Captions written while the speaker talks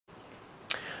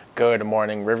Good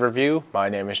morning, Riverview. My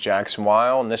name is Jaxon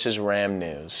Weill, and this is Ram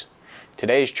News.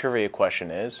 Today's trivia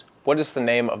question is, what is the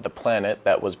name of the planet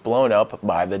that was blown up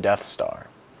by the Death Star?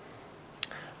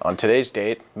 On today's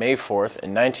date, May 4th,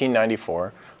 in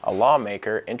 1994, a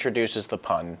lawmaker introduces the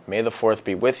pun, "May the 4th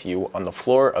be with you," on the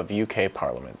floor of UK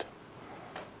Parliament.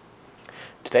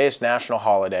 Today's national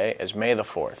holiday is May the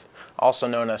 4th, also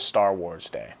known as Star Wars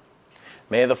Day.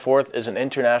 May the 4th is an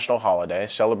international holiday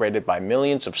celebrated by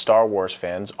millions of Star Wars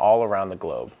fans all around the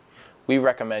globe. We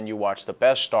recommend you watch the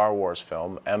best Star Wars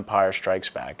film, Empire Strikes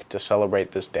Back, to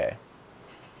celebrate this day.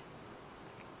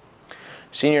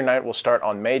 Senior night will start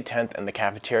on May 10th in the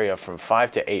cafeteria from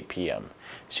 5 to 8 p.m.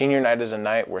 Senior night is a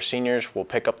night where seniors will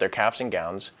pick up their caps and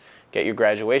gowns, get your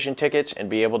graduation tickets, and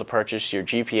be able to purchase your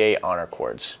GPA honor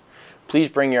cords. Please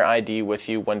bring your ID with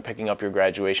you when picking up your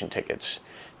graduation tickets.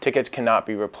 Tickets cannot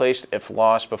be replaced if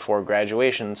lost before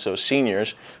graduation, so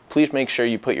seniors, please make sure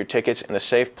you put your tickets in a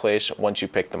safe place once you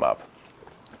pick them up.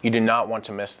 You do not want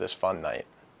to miss this fun night.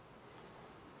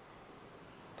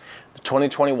 The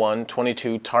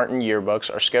 2021-22 Tartan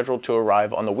yearbooks are scheduled to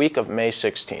arrive on the week of May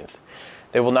 16th.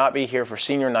 They will not be here for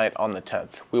senior night on the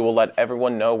 10th. We will let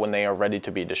everyone know when they are ready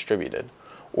to be distributed.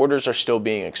 Orders are still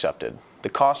being accepted. The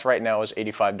cost right now is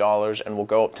 $85 and will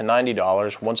go up to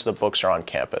 $90 once the books are on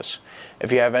campus.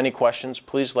 If you have any questions,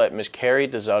 please let Ms. Carrie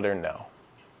DeZutter know.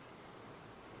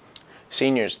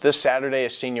 Seniors, this Saturday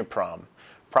is senior prom.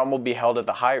 Prom will be held at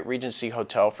the Hyatt Regency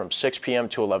Hotel from 6 p.m.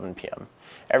 to 11 p.m.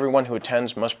 Everyone who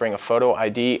attends must bring a photo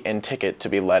ID and ticket to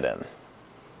be let in.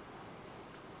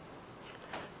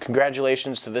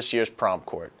 Congratulations to this year's prom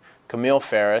court. Camille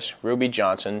Ferris, Ruby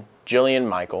Johnson, Jillian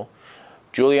Michael,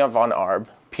 Julia Von Arb,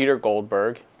 Peter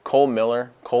Goldberg, Cole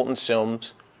Miller, Colton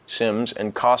Sims,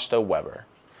 and Costa Weber.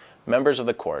 Members of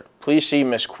the court, please see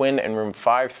Miss Quinn in room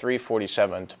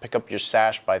 5347 to pick up your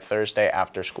sash by Thursday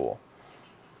after school.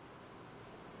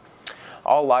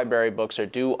 All library books are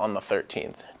due on the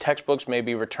 13th. Textbooks may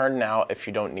be returned now if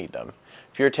you don't need them.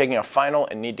 If you're taking a final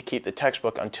and need to keep the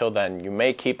textbook until then, you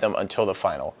may keep them until the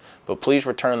final, but please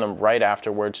return them right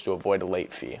afterwards to avoid a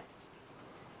late fee.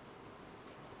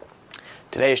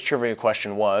 Today's trivia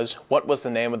question was, what was the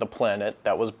name of the planet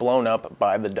that was blown up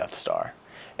by the Death Star?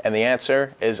 And the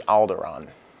answer is Alderaan.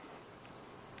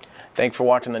 Thanks for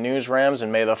watching the news, Rams,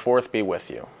 and may the 4th be with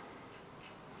you.